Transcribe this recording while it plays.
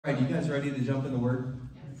All right, you guys ready to jump in the Word?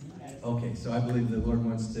 Yes. Okay, so I believe the Lord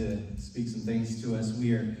wants to speak some things to us.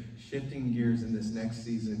 We are shifting gears in this next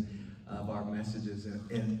season of our messages,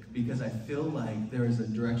 and because I feel like there is a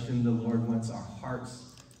direction the Lord wants our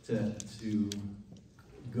hearts to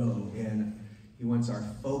go, and He wants our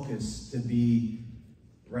focus to be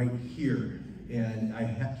right here. And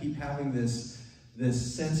I keep having this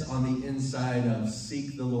sense on the inside of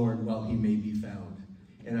seek the Lord while He may be found.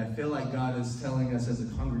 And I feel like God is telling us as a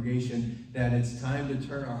congregation that it's time to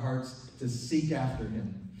turn our hearts to seek after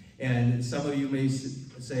Him. And some of you may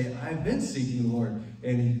say, I've been seeking the Lord.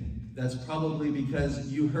 And that's probably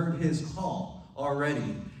because you heard His call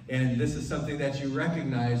already. And this is something that you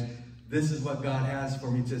recognize. This is what God has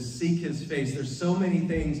for me, to seek His face. There's so many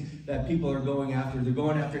things that people are going after. They're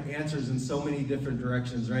going after answers in so many different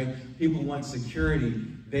directions, right? People want security.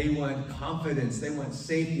 They want confidence. They want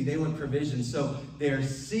safety. They want provision. So they're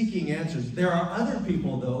seeking answers. There are other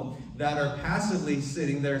people, though, that are passively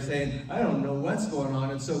sitting there saying, I don't know what's going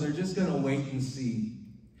on. And so they're just going to wait and see.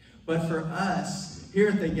 But for us, here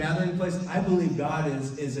at the Gathering Place, I believe God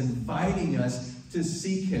is inviting us to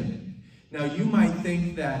seek Him. Now, you might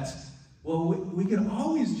think that, well, we can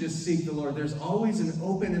always just seek the Lord. There's always an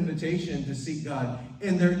open invitation to seek God.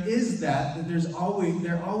 And there is that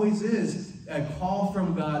there always is a call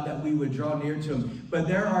from God that we would draw near to Him. But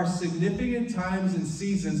there are significant times and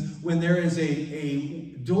seasons when there is a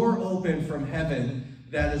door open from heaven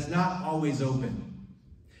that is not always open.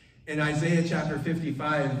 In Isaiah chapter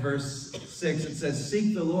 55, verse 6, it says,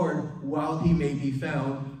 seek the Lord while He may be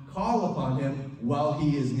found. Call upon Him while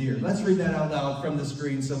He is near. Let's read that out loud from the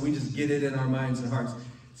screen so we just get it in our minds and hearts.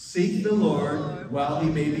 Seek the Lord while He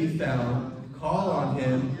may be found. Call on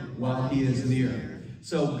Him while He is near.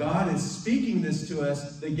 So God is speaking this to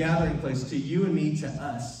us, the Gathering Place, to you and me, to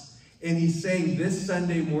us. And He's saying this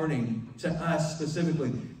Sunday morning to us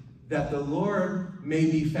specifically that the Lord may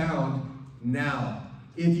be found now.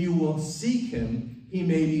 If you will seek Him, He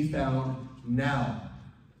may be found now.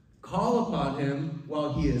 Call upon Him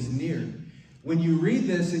while He is near. When you read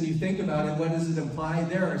this and you think about it, what does it imply?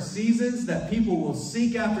 There are seasons that people will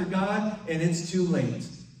seek after God and it's too late.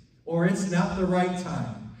 Or it's not the right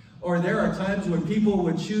time. Or there are times when people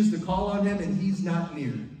would choose to call on Him and He's not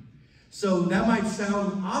near. So that might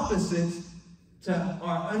sound opposite to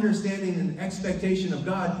our understanding and expectation of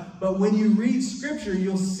God. But when you read Scripture,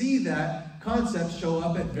 you'll see that concepts show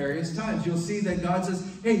up at various times. You'll see that God says,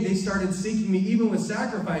 hey, they started seeking me even with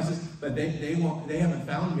sacrifices, but they haven't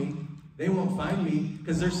found me. They won't find me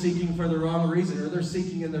because they're seeking for the wrong reason or they're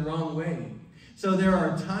seeking in the wrong way. So there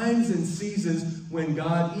are times and seasons when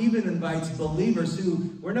God even invites believers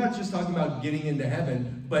who, we're not just talking about getting into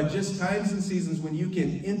heaven, but just times and seasons when you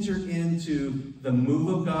can enter into the move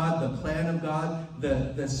of God, the plan of God,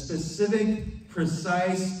 the specific,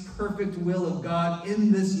 precise, perfect will of God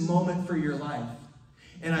in this moment for your life.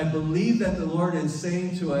 And I believe that the Lord is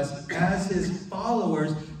saying to us as His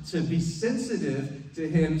followers to be sensitive to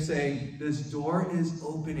Him, saying, this door is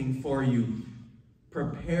opening for you.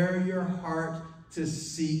 Prepare your heart to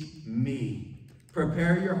seek me.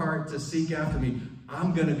 Prepare your heart to seek after me.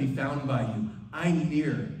 I'm going to be found by you. I'm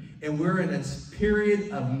near. And we're in a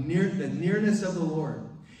period of the nearness of the Lord.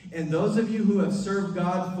 And those of you who have served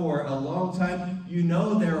God for a long time, you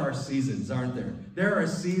know there are seasons, aren't there? There are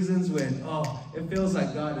seasons when, it feels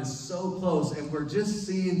like God is so close and we're just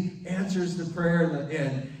seeing answers to prayer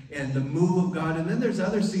and the move of God. And then there's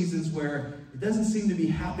other seasons where it doesn't seem to be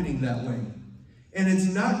happening that way. And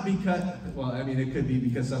it's not because, well, I mean, it could be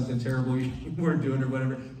because something terrible you weren't doing or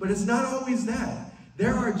whatever, but it's not always that.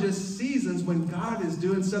 There are just seasons when God is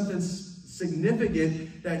doing something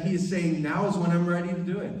significant that He is saying, now is when I'm ready to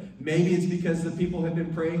do it. Maybe it's because the people have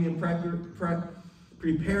been praying and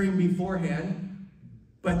preparing beforehand,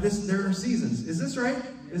 but there are seasons. Is this right?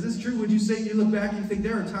 Is this true? Would you say, you look back and you think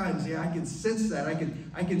there are times, yeah, I can sense that.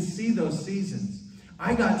 I can see those seasons.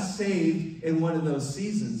 I got saved in one of those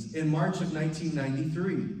seasons in March of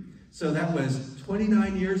 1993. So that was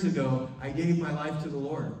 29 years ago, I gave my life to the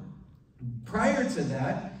Lord. Prior to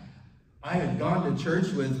that, I had gone to church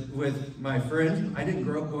with my friends. I didn't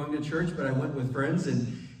grow up going to church, but I went with friends.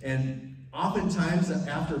 And oftentimes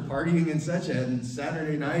after partying and such, and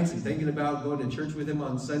Saturday nights and thinking about going to church with him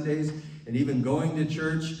on Sundays, and even going to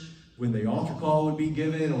church, when the altar call would be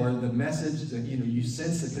given or the message, that, you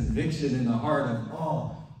sense the conviction in the heart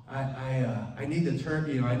of, I need to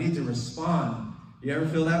turn, I need to respond. You ever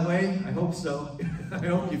feel that way? I hope so. I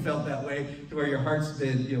hope you felt that way, to where your heart's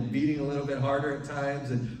been, beating a little bit harder at times,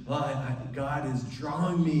 and God is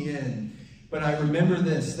drawing me in. But I remember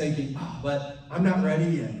this thinking, but I'm not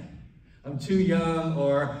ready yet. I'm too young,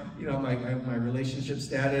 or my relationship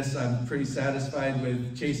status. I'm pretty satisfied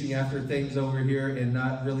with chasing after things over here and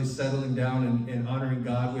not really settling down and honoring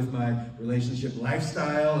God with my relationship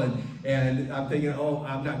lifestyle. And I'm thinking, oh,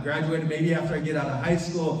 I'm not graduated. Maybe after I get out of high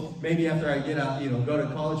school, maybe after I get out, go to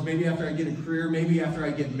college, maybe after I get a career, maybe after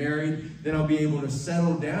I get married, then I'll be able to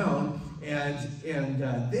settle down and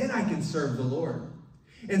then I can serve the Lord.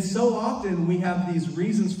 And so often we have these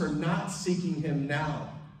reasons for not seeking Him now.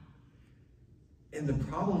 And the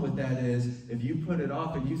problem with that is, if you put it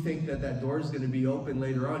off and you think that that door is going to be open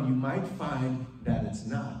later on, you might find that it's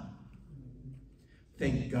not.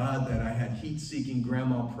 Thank God that I had heat-seeking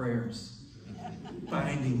grandma prayers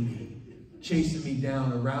finding me, chasing me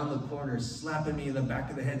down around the corner, slapping me in the back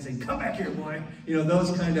of the head, saying, "Come back here, boy."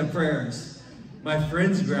 Those kind of prayers. My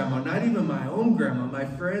friend's grandma, not even my own grandma, my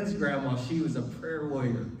friend's grandma, she was a prayer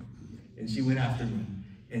warrior. And she went after me,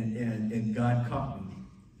 and God caught me.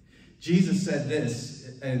 Jesus said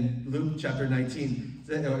this in Luke chapter 19,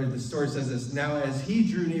 the story says this: "Now as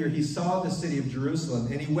he drew near, he saw the city of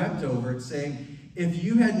Jerusalem, and he wept over it, saying, 'If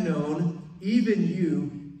you had known, even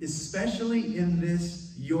you, especially in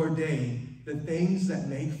this your day, the things that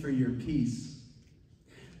make for your peace.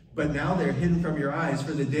 But now they're hidden from your eyes,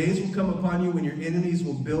 for the days will come upon you when your enemies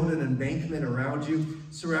will build an embankment around you,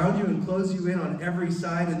 surround you and close you in on every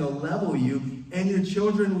side, and they'll level you and your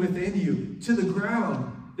children within you to the ground.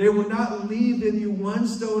 They will not leave in you one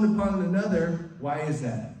stone upon another.'" Why is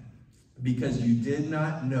that? Because you did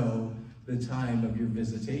not know the time of your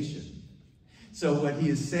visitation. So what he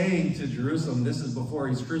is saying to Jerusalem, this is before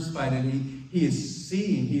he's crucified, and he is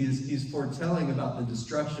seeing, he's foretelling about the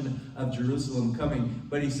destruction of Jerusalem coming.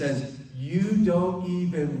 But he says, "You don't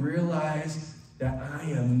even realize that I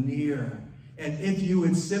am near. And if you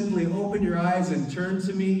would simply open your eyes and turn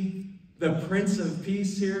to me, the Prince of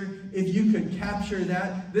Peace here, if you could capture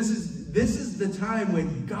that, this is the time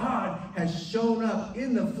when God has shown up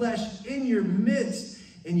in the flesh in your midst,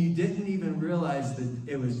 and you didn't even realize that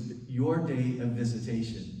it was your day of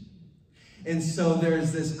visitation." And so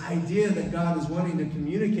there's this idea that God is wanting to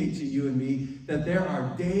communicate to you and me that there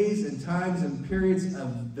are days and times and periods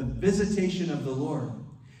of the visitation of the Lord.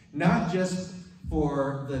 Not just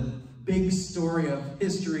for the big story of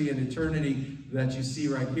history and eternity that you see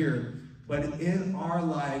right here, but in our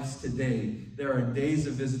lives today, there are days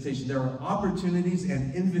of visitation. There are opportunities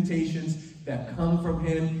and invitations that come from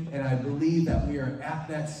Him, and I believe that we are at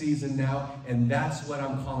that season now, and that's what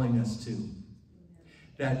I'm calling us to.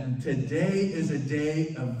 That today is a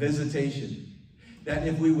day of visitation. That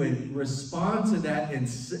if we would respond to that and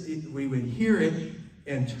we would hear it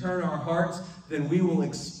and turn our hearts, then we will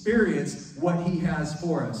experience what He has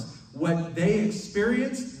for us. What they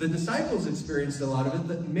experienced, the disciples experienced a lot of it.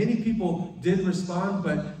 That many people did respond,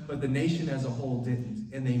 but the nation as a whole didn't.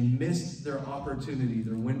 And they missed their opportunity,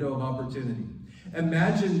 their window of opportunity.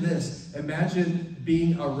 Imagine this. Imagine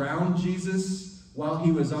being around Jesus while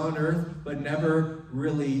He was on earth, but never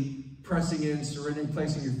really pressing in, surrendering,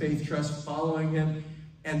 placing your faith, trust, following Him,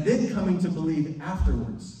 and then coming to believe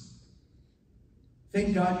afterwards.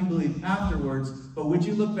 Thank God you believe afterwards, but would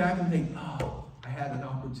you look back and think, "Oh, I had an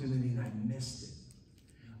opportunity and I missed it.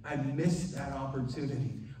 I missed that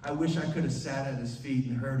opportunity. I wish I could have sat at His feet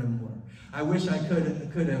and heard Him more. I wish I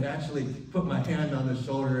could have actually put my hand on His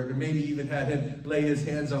shoulder, or maybe even had Him lay His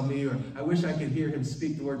hands on me, or I wish I could hear Him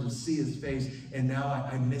speak the words or see His face, and now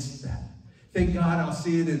I missed that. Thank God I'll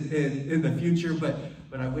see it in the future, but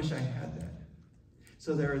I wish I had that."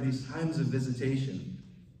 So there are these times of visitation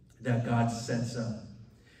that God sets up.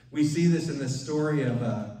 We see this in the story of,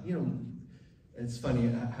 it's funny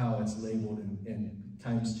how it's labeled, and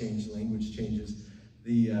times change, language changes.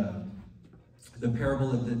 The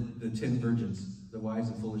parable of the 10 virgins, the wise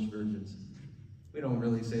and foolish virgins. We don't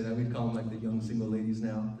really say that. We'd call them like the young single ladies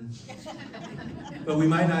now. But we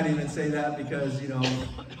might not even say that because,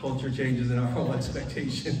 culture changes and our whole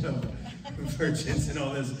expectation of virgins and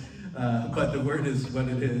all this. But the word is what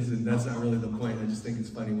it is, and that's not really the point. I just think it's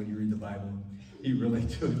funny when you read the Bible. You relate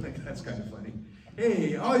to it, like, that's kind of funny.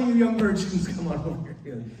 Hey, all you young virgins, come on over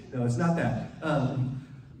here. No, it's not that.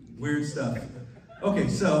 Weird stuff. Okay,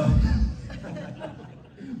 so,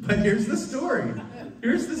 but here's the story.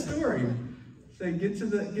 Here's the story. Say, get to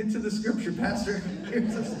the scripture, Pastor.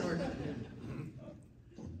 Here's the story.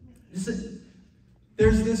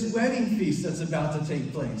 There's this wedding feast that's about to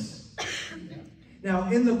take place.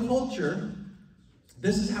 Now, in the culture,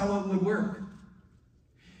 this is how it would work.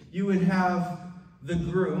 You would have the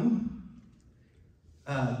groom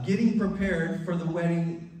getting prepared for the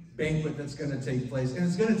wedding banquet that's going to take place. And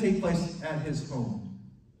it's going to take place at his home.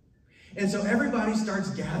 And so everybody starts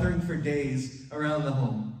gathering for days around the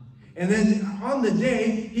home. And then on the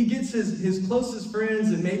day, he gets his closest friends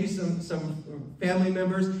and maybe some family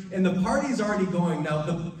members, and the party's already going.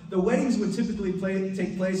 Now, the weddings would typically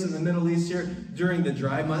take place in the Middle East here during the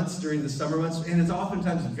dry months, during the summer months, and it's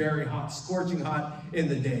oftentimes very hot, scorching hot in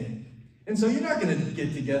the day. And so you're not going to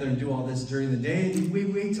get together and do all this during the day. We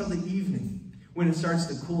wait till the evening when it starts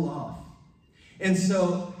to cool off. And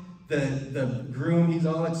so the groom, he's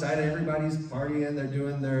all excited. Everybody's partying. They're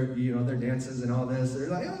doing their dances and all this. They're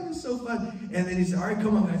like, oh, this is so fun. And then he said, all right,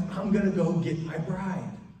 come on, guys. I'm going to go get my bride.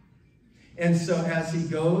 And so as he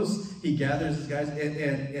goes, he gathers his guys,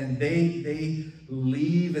 and they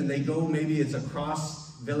leave, and they go, maybe it's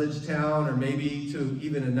across village town, or maybe to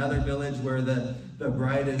even another village where the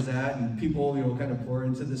bride is at, and people, kind of pour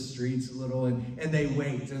into the streets a little, and they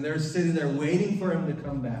wait. And they're sitting there waiting for him to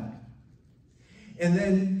come back. And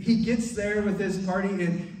then he gets there with his party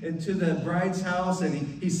and to the bride's house,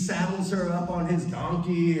 and he saddles her up on his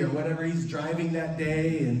donkey or whatever he's driving that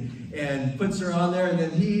day, and puts her on there. And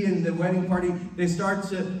then he and the wedding party, they start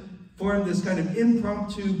to form this kind of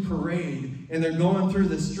impromptu parade, and they're going through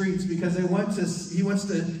the streets because he wants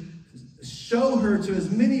to show her to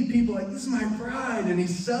as many people, like, this is my bride, and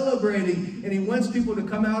he's celebrating, and he wants people to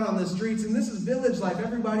come out on the streets. And this is village life.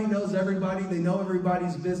 Everybody knows everybody. They know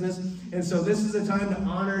everybody's business. And so this is a time to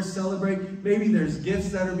honor, celebrate. Maybe there's gifts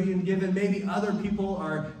that are being given. Maybe other people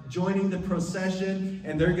are joining the procession,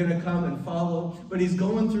 and they're going to come and follow. But he's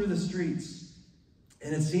going through the streets.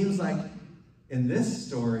 And it seems like in this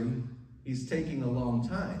story, he's taking a long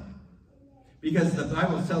time. Because the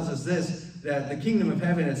Bible tells us this, that the kingdom of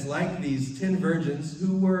heaven is like these 10 virgins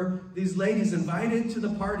who were these ladies invited to the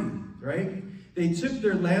party, right? They took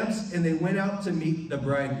their lamps and they went out to meet the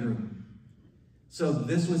bridegroom. So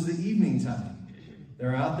this was the evening time.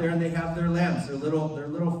 They're out there and they have their lamps, their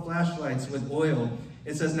little flashlights with oil.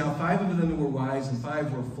 It says, now 5 of them were wise and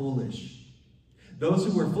 5 were foolish. Those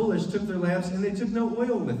who were foolish took their lamps and they took no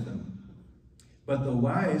oil with them. But the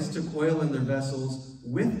wise took oil in their vessels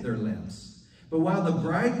with their lamps. But while the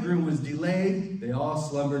bridegroom was delayed, they all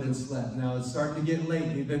slumbered and slept. Now it's starting to get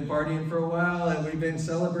late. We've been partying for a while and we've been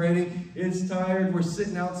celebrating. It's tired. We're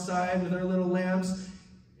sitting outside with our little lamps,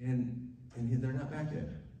 and they're not back yet.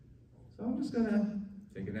 So I'm just going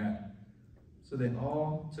to take a nap. So they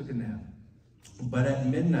all took a nap. But at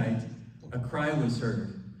midnight, a cry was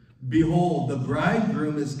heard. Behold, the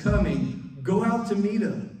bridegroom is coming. Go out to meet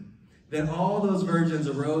him. Then all those virgins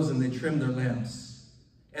arose and they trimmed their lamps.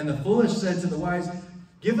 And the foolish said to the wise,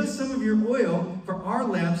 give us some of your oil, for our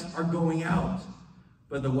lamps are going out.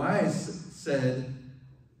 But the wise said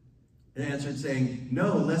and answered, saying,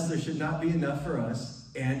 no, lest there should not be enough for us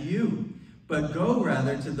and you. But go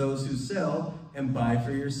rather to those who sell and buy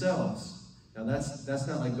for yourselves. Now that's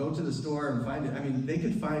not like go to the store and find it. I mean, they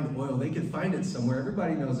could find oil. They could find it somewhere.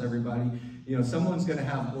 Everybody knows everybody. Someone's going to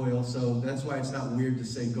have oil, so that's why it's not weird to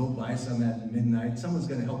say go buy some at midnight. Someone's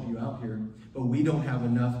going to help you out here. But we don't have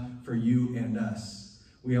enough for you and us.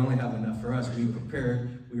 We only have enough for us. We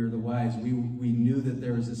prepared. We were the wise. We knew that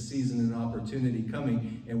there was a season and opportunity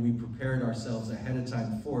coming, and we prepared ourselves ahead of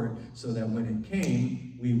time for it so that when it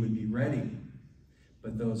came, we would be ready.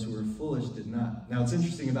 But those who were foolish did not. Now, it's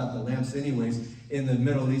interesting about the lamps anyways. In the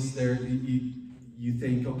Middle East there, you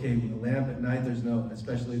think, okay, a lamp at night, there's no,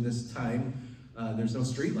 especially this time, there's no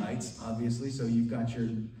street lights, obviously, so you've got your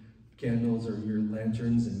candles or your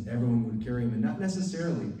lanterns, and everyone would carry them. And not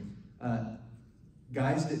necessarily.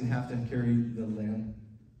 Guys didn't have to carry the lamp.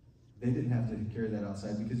 They didn't have to carry that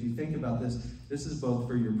outside, because you think about this, this is both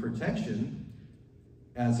for your protection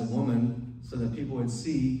as a woman, so that people would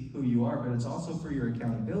see who you are, but it's also for your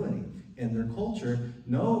accountability. In their culture,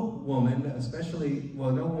 no woman,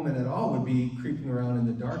 no woman at all would be creeping around in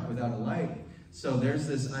the dark without a light. So there's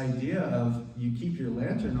this idea of you keep your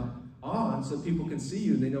lantern on so people can see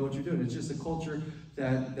you and they know what you're doing. It's just a culture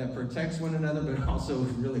that protects one another, but also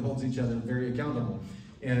really holds each other very accountable.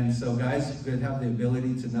 And so guys could have the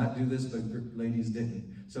ability to not do this, but ladies didn't.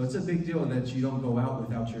 So it's a big deal that you don't go out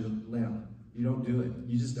without your lamp. You don't do it.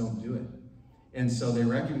 You just don't do it. And so they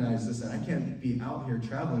recognize this, that I can't be out here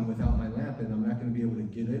traveling without my lamp, and I'm not going to be able to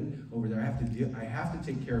get in over there. I have to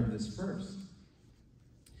take care of this first.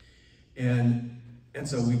 And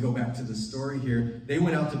so we go back to the story here. They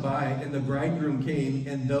went out to buy, and the bridegroom came,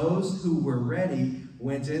 and those who were ready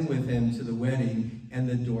went in with him to the wedding, and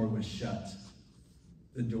the door was shut.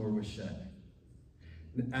 The door was shut.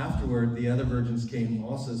 And afterward, the other virgins came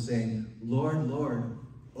also, saying, Lord, Lord,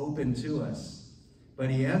 open to us. But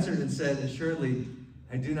he answered and said, assuredly,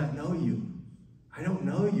 I do not know you. I don't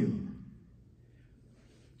know you.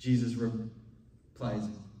 Jesus replies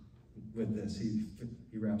with this.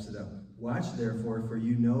 He wraps it up. Watch therefore, for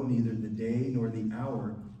you know neither the day nor the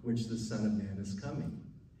hour which the Son of Man is coming.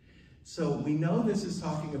 So we know this is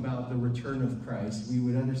talking about the return of Christ. We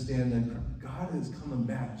would understand that God is coming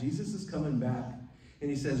back. Jesus is coming back. And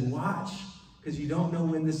he says, watch, because you don't know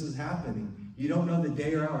when this is happening. You don't know the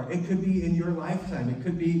day or hour. It could be in your lifetime. It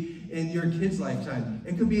could be in your kid's lifetime.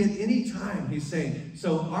 It could be at any time, he's saying.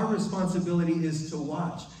 So our responsibility is to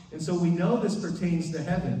watch. And so we know this pertains to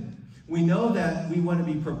heaven. We know that we want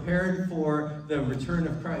to be prepared for the return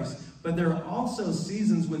of Christ. But there are also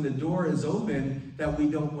seasons when the door is open that we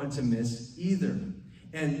don't want to miss either.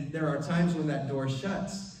 And there are times when that door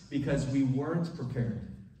shuts because we weren't prepared.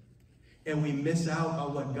 And we miss out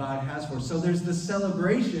on what God has for us. So there's the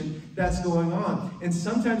celebration that's going on. And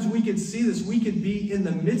sometimes we could see this. We could be in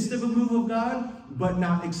the midst of a move of God, but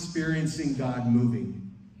not experiencing God moving.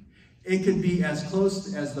 It could be as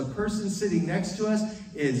close as the person sitting next to us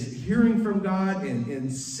is hearing from God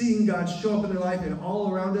and seeing God show up in their life and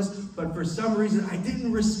all around us. But for some reason, I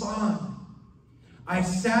didn't respond. I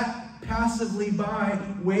sat passively by,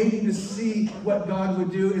 waiting to see what God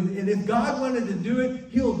would do. And if God wanted to do it,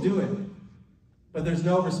 he'll do it. But there's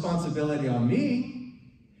no responsibility on me.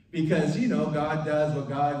 Because, you know, God does what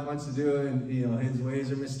God wants to do, and, you know, his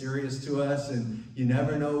ways are mysterious to us, and you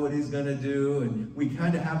never know what he's going to do. And we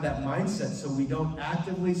kind of have that mindset, so we don't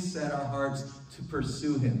actively set our hearts to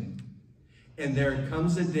pursue him. And there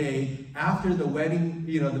comes a day after the wedding,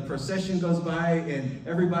 you know, the procession goes by, and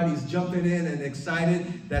everybody's jumping in and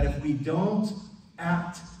excited that if we don't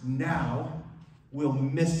act now, we'll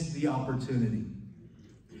miss the opportunity.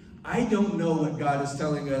 I don't know what God is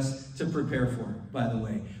telling us to prepare for, by the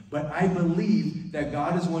way. But I believe that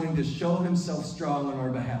God is wanting to show himself strong on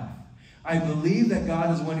our behalf. I believe that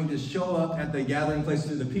God is wanting to show up at the gathering place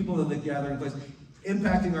through the people of the gathering place,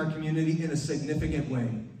 impacting our community in a significant way.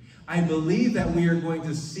 I believe that we are going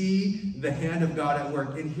to see the hand of God at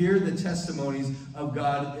work and hear the testimonies of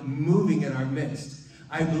God moving in our midst.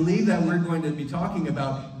 I believe that we're going to be talking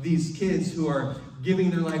about these kids who are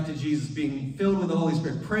giving their life to Jesus, being filled with the Holy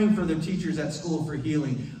Spirit, praying for their teachers at school for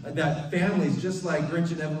healing, that families, just like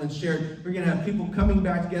Rich and Evelyn shared, we're going to have people coming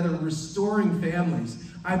back together and restoring families.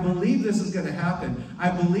 I believe this is going to happen.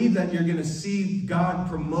 I believe that you're going to see God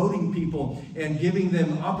promoting people and giving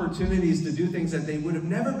them opportunities to do things that they would have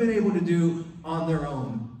never been able to do on their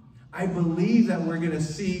own. I believe that we're going to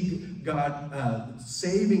see God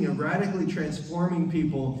saving and radically transforming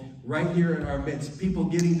people right here in our midst, people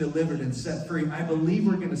getting delivered and set free. I believe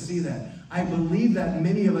we're going to see that. I believe that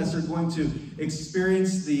many of us are going to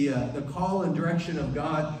experience the call and direction of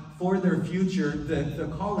God for their future,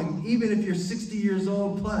 the calling, even if you're 60 years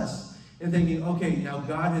old plus, and thinking, okay, now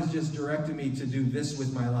God has just directed me to do this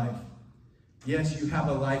with my life. Yes, you have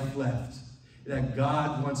a life left that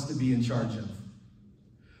God wants to be in charge of.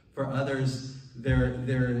 For others,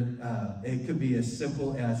 it could be as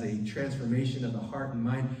simple as a transformation of the heart and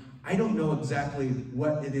mind. I don't know exactly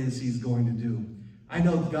what it is he's going to do. I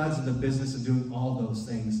know God's in the business of doing all those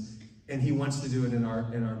things, and he wants to do it in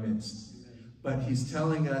our midst. But he's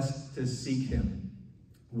telling us to seek him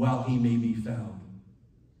while he may be found.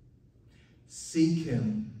 Seek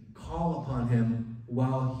him, call upon him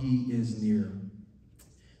while he is near.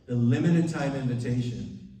 The limited time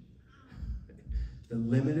invitation. The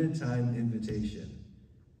limited time invitation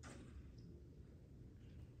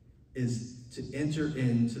is to enter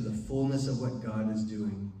into the fullness of what God is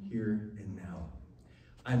doing here and now.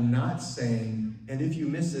 I'm not saying, and if you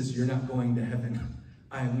miss this, you're not going to heaven.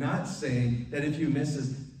 I am not saying that if you miss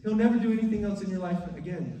this, he'll never do anything else in your life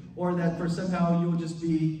again. Or that for somehow you'll just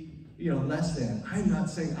be, less than. I'm not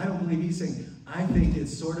saying, I don't believe he's saying. I think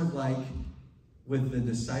it's sort of like with the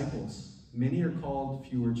disciples. Many are called,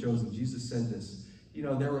 few are chosen. Jesus said this.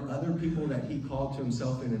 There were other people that he called to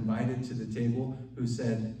himself and invited to the table who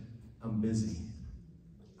said, I'm busy.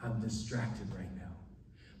 I'm distracted right now.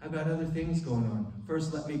 I've got other things going on.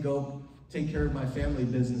 First, let me go take care of my family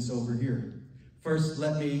business over here. First,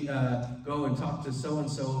 let me go and talk to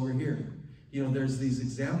so-and-so over here. There's these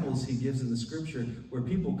examples he gives in the scripture where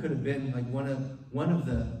people could have been like one of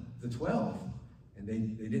the 12, and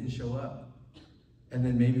they didn't show up. And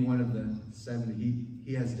then maybe one of the 70.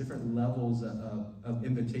 He has different levels of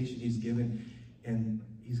invitation he's given, and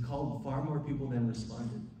he's called far more people than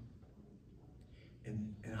responded.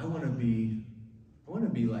 And I want to be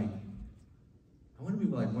like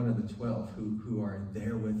one of the 12 who are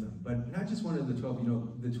there with him. But not just one of the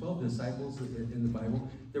 12, the 12 disciples in the Bible,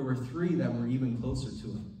 there were 3 that were even closer to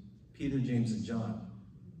him. Peter, James, and John.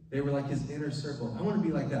 They were like his inner circle. I want to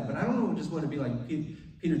be like that, but I don't just want to be like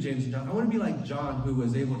Peter, James, and John. I want to be like John, who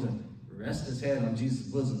was able to rest his head on Jesus'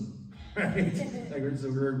 bosom right? Like it's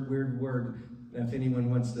a weird word. If anyone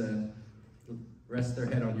wants to rest their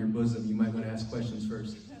head on your bosom, you might want to ask questions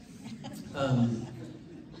first.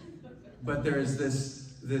 But there is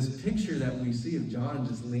this picture that we see of John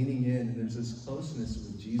just leaning in, and there's this closeness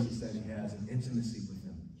with Jesus that he has, an intimacy with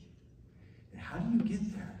him. And how do you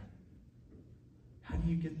get there? How do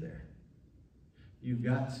you get there? You've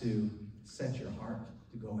got to set your heart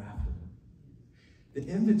to go after him. The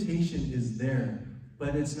invitation is there,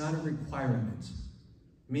 but it's not a requirement.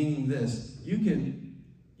 Meaning this, you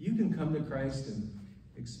can come to Christ and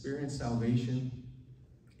experience salvation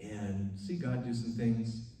and see God do some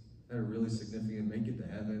things that are really significant, make it to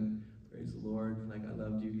heaven, praise the Lord, like I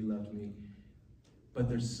loved you, he loved me. But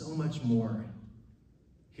there's so much more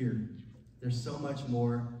here. There's so much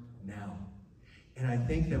more now. And I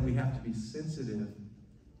think that we have to be sensitive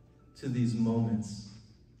to these moments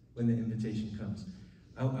when the invitation comes.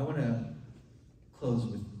 I want to close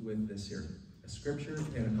with this here, a scripture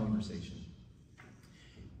and a conversation.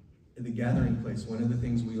 In the gathering place, one of the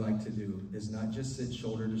things we like to do is not just sit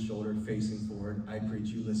shoulder to shoulder, facing forward. I preach,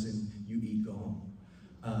 you listen, you eat, go home.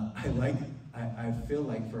 I feel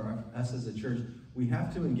like for us as a church, we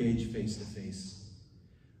have to engage face to face.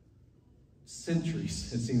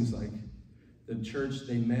 Centuries, it seems like. The church,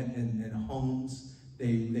 they met in homes.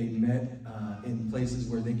 They met in places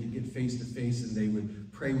where they could get face to face, and they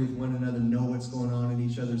would pray with one another, know what's going on in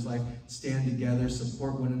each other's life, stand together,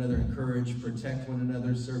 support one another, encourage, protect one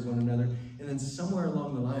another, serve one another. And then somewhere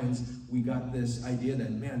along the lines, we got this idea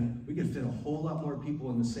that, man, we could fit a whole lot more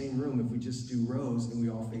people in the same room if we just do rows and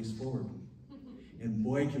we all face forward. And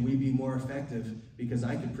boy, can we be more effective, because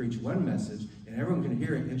I could preach one message and everyone can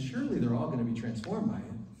hear it, and surely they're all going to be transformed by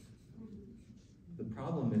it. The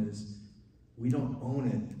problem is, we don't own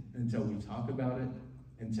it until we talk about it,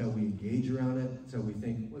 until we engage around it, until we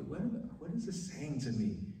think, wait, what is this saying to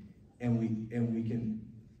me? And we can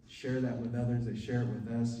share that with others, they share it with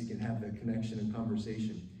us, you can have the connection and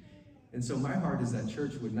conversation. And so my heart is that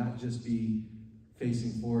church would not just be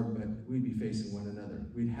facing forward, but we'd be facing one another.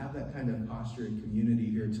 We'd have that kind of posture and community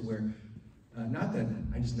here to where, not that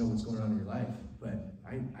I just know what's going on in your life, but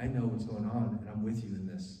I know what's going on, and I'm with you in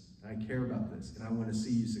this. I care about this, and I want to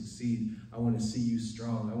see you succeed. I want to see you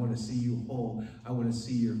strong. I want to see you whole. I want to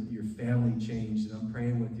see your family changed, and I'm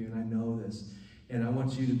praying with you, and I know this. And I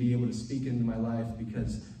want you to be able to speak into my life,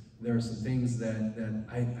 because there are some things that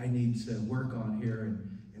I need to work on here,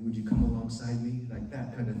 and would you come alongside me? Like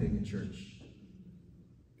that kind of thing in church.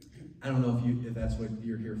 I don't know if that's what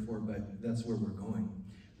you're here for, but that's where we're going.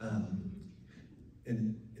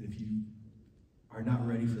 And if you are not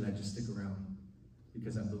ready for that, just stick around.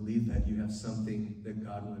 Because I believe that you have something that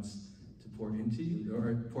God wants to pour into you,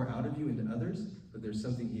 or pour out of you into others, but there's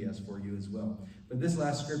something he has for you as well. But this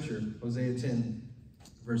last scripture, Hosea 10,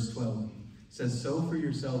 verse 12, says, sow for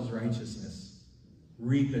yourselves righteousness,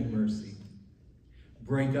 reap in mercy.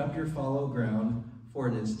 Break up your fallow ground, for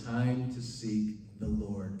it is time to seek the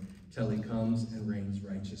Lord, till he comes and rains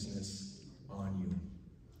righteousness on you.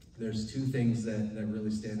 There's two things that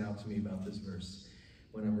really stand out to me about this verse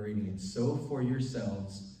when I'm reading it. Sow for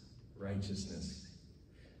yourselves righteousness.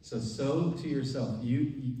 So sow to yourself.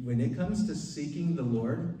 When it comes to seeking the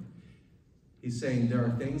Lord, he's saying there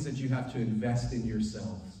are things that you have to invest in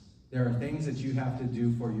yourselves. There are things that you have to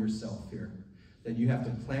do for yourself here. That you have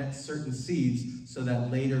to plant certain seeds so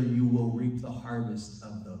that later you will reap the harvest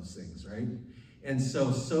of those things, right? And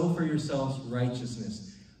so sow for yourselves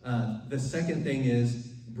righteousness. The second thing is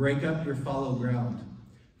break up your fallow ground.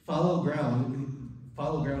 Fallow ground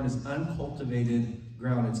is uncultivated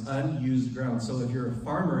ground. It's unused ground. So if you're a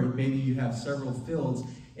farmer, maybe you have several fields,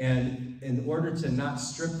 and in order to not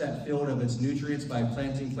strip that field of its nutrients by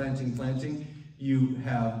planting,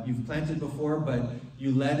 you've planted before, but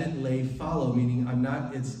you let it lay fallow, meaning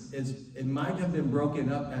it might have been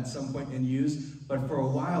broken up at some point and used, but for a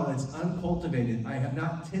while it's uncultivated. I have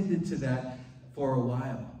not tended to that for a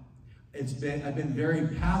while. I've been very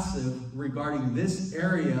passive regarding this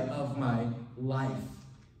area of my life.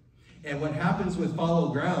 And what happens with fallow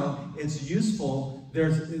ground, it's useful.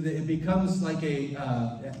 It becomes like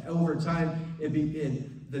over time,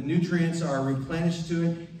 the nutrients are replenished to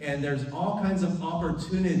it, and there's all kinds of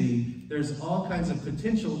opportunity, there's all kinds of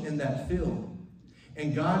potential in that field.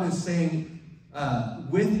 And God is saying,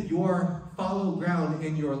 with your fallow ground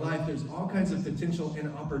in your life, there's all kinds of potential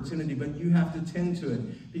and opportunity, but you have to tend to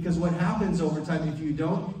it. Because what happens over time, if you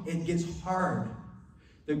don't, it gets hard.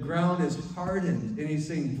 The ground is hardened, and he's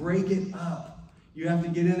saying, break it up. You have to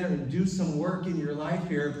get in there and do some work in your life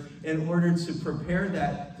here in order to prepare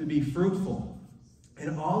that to be fruitful.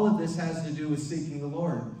 And all of this has to do with seeking the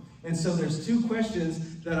Lord. And so there's two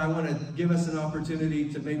questions that I want to give us an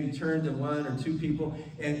opportunity to maybe turn to one or two people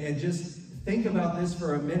and just think about this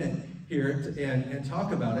for a minute here and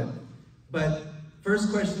talk about it. But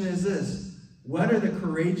first question is this: what are the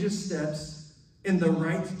courageous steps in the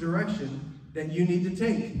right direction that you need to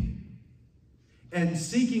take? And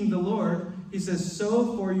seeking the Lord, he says,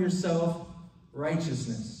 sow for yourself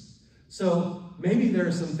righteousness. So maybe there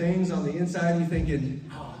are some things on the inside you're thinking,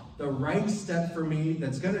 oh, the right step for me,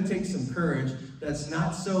 that's going to take some courage, that's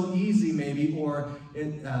not so easy maybe, or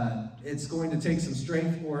it's going to take some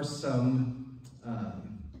strength or some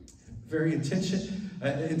very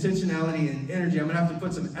intentionality and energy. I'm going to have to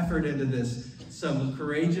put some effort into this. Some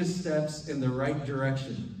courageous steps in the right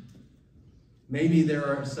direction. Maybe there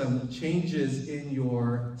are some changes in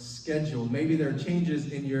your schedule. Maybe there are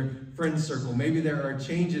changes in your friend circle. Maybe there are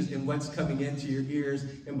changes in what's coming into your ears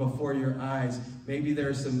and before your eyes. Maybe there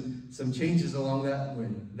are some changes along that way,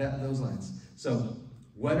 those lines. So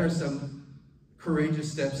what are some courageous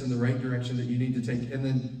steps in the right direction that you need to take? And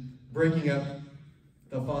then breaking up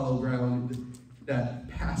the fallow ground, that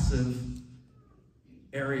passive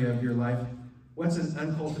area of your life. What's an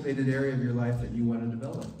uncultivated area of your life that you want to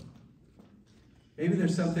develop? Maybe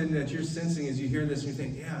there's something that you're sensing as you hear this and you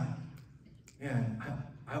think, yeah,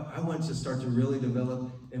 I want to start to really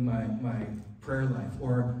develop in my prayer life,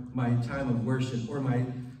 or my time of worship, or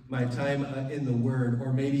my time in the Word,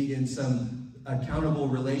 or maybe in some accountable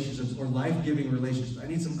relationships or life-giving relationships. I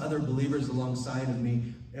need some other believers alongside of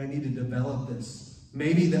me, and I need to develop this.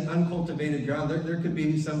 Maybe the uncultivated ground, there could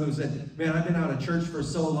be some who said, man, I've been out of church for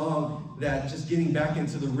so long that just getting back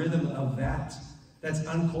into the rhythm of that's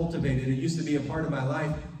uncultivated. It used to be a part of my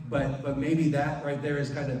life, but maybe that right there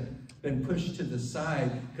has kind of been pushed to the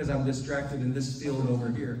side because I'm distracted in this field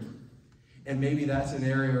over here. And maybe that's an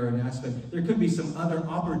area or an aspect. There could be some other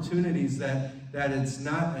opportunities that it's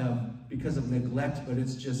not because of neglect, but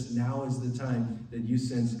it's just now is the time that you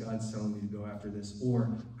sense God's telling me to go after this,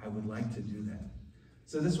 or I would like to do that.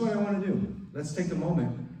 So this is what I want to do. Let's take a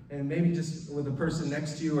moment, and maybe just with a person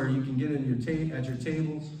next to you, or you can get in at your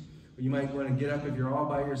tables. You might want to get up if you're all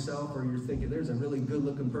by yourself, or you're thinking, there's a really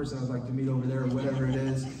good-looking person I'd like to meet over there, or whatever it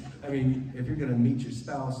is. I mean, if you're going to meet your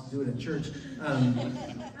spouse, do it at church.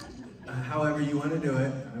 However you want to do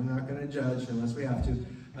it. I'm not going to judge unless we have to.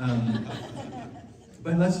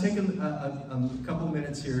 But let's take a couple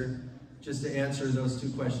minutes here just to answer those two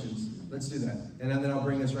questions. Let's do that. And then I'll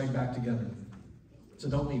bring us right back together. So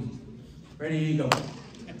don't leave. Ready, go.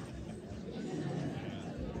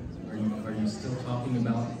 Are you still talking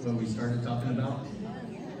about what we started talking about?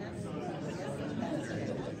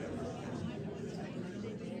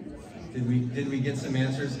 Did we get some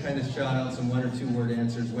answers? Kind of shout out some 1 or 2 word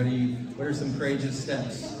answers. What are some courageous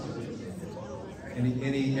steps?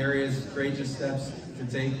 Any areas courageous steps to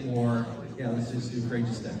take, or yeah, let's just do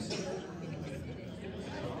courageous steps.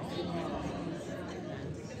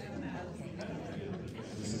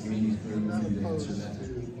 This is me to answer that.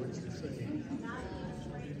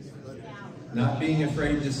 Not being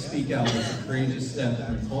afraid to speak out is a courageous step,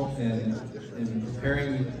 and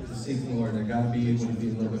preparing to seek the Lord. I've got to be able to be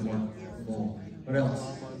a little bit more bold. What else?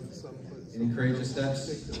 Any courageous steps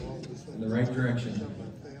in the right direction?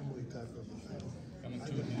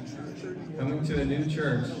 Coming to a new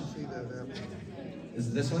church. Is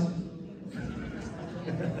it this one?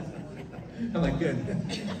 I'm like, good.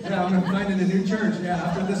 Yeah, I'm finding a new church. Yeah,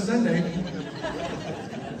 after this Sunday.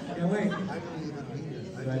 Can't wait.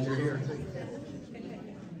 Glad you're here.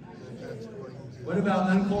 What about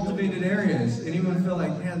uncultivated areas? Anyone feel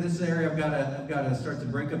like, man, this area I've got to start to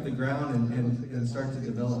break up the ground and start to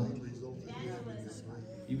develop?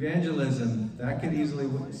 Evangelism, that could easily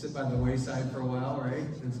sit by the wayside for a while, right?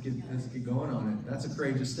 Let's get going on it. That's a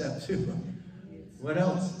courageous step too. What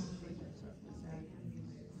else?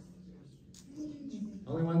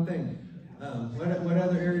 Only one thing. What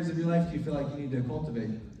other areas of your life do you feel like you need to cultivate?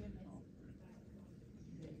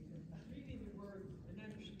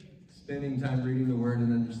 Spending time reading the Word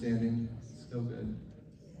and understanding. Still good.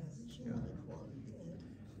 Yeah.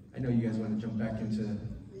 I know you guys want to jump back into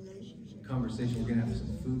conversation. We're going to have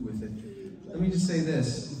some food with it. Let me just say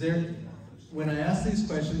this. When I ask these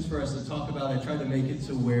questions for us to talk about, I try to make it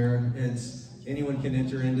to where anyone can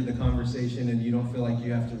enter into the conversation and you don't feel like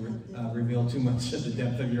you have to reveal too much of the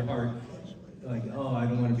depth of your heart. Like, oh, I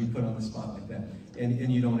don't want to be put on the spot like that.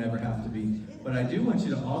 And you don't ever have to be. But I do want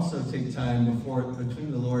you to also take time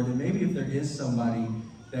between the Lord, and maybe if there is somebody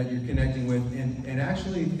that you're connecting with, and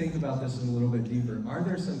actually think about this a little bit deeper. Are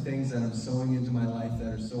there some things that I'm sowing into my life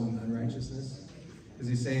that are sowing unrighteousness? Because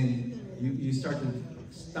he's saying you start to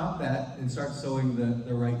stop that and start sowing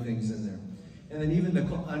the right things in there. And then even the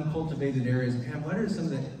uncultivated areas, man, what are some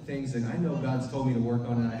of the things that I know God's told me to work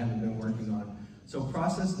on and I haven't been working on? So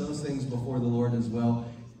process those things before the Lord as well.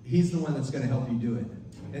 He's the one that's going to help you do it.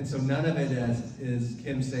 And so none of it is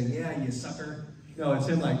him saying, yeah, you sucker. No, it's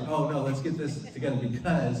him like, oh no, let's get this together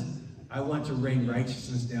because I want to rain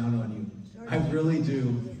righteousness down on you. I really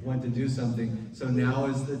do want to do something. So now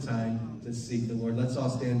is the time to seek the Lord. Let's all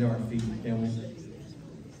stand to our feet, family.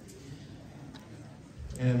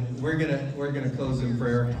 And we're gonna close in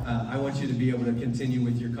prayer. I want you to be able to continue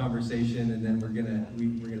with your conversation, and then we're gonna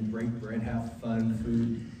break bread, have fun,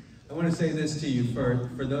 food. I want to say this to you,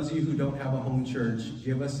 for those of you who don't have a home church,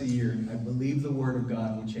 give us a year. I believe the Word of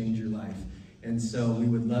God will change your life. And so we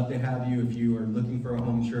would love to have you. If you are looking for a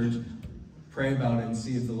home church, pray about it and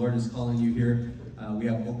see if the Lord is calling you here. We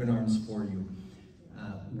have open arms for you.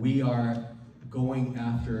 We are going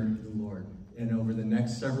after the Lord. And over the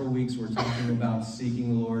next several weeks, we're talking about seeking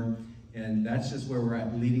the Lord. And that's just where we're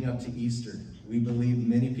at leading up to Easter. We believe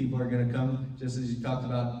many people are going to come. Just as you talked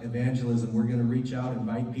about evangelism, we're going to reach out,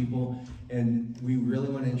 invite people, and we really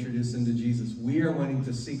want to introduce them to Jesus. We are wanting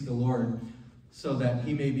to seek the Lord so that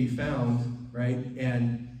he may be found, right?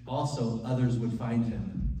 And also others would find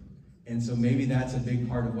him. And so maybe that's a big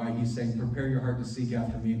part of why he's saying, prepare your heart to seek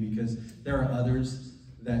after me, because there are others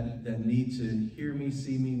that need to hear me,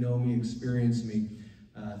 see me, know me, experience me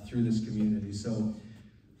through this community. So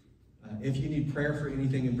if you need prayer for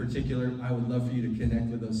anything in particular, I would love for you to connect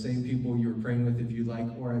with those same people you were praying with if you'd like,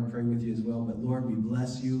 or I'd pray with you as well. But Lord, we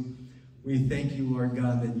bless you. We thank you, Lord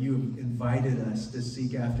God, that you have invited us to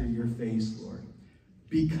seek after your face, Lord,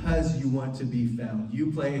 because you want to be found.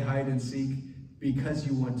 You play hide and seek because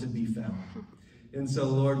you want to be found. And so,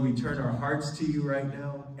 Lord, we turn our hearts to you right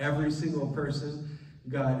now. Every single person,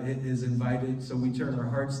 God, is invited. So we turn our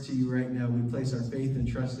hearts to you right now. We place our faith and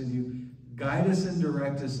trust in you. Guide us and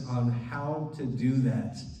direct us on how to do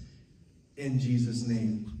that. In Jesus'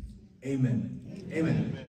 name, amen. Amen.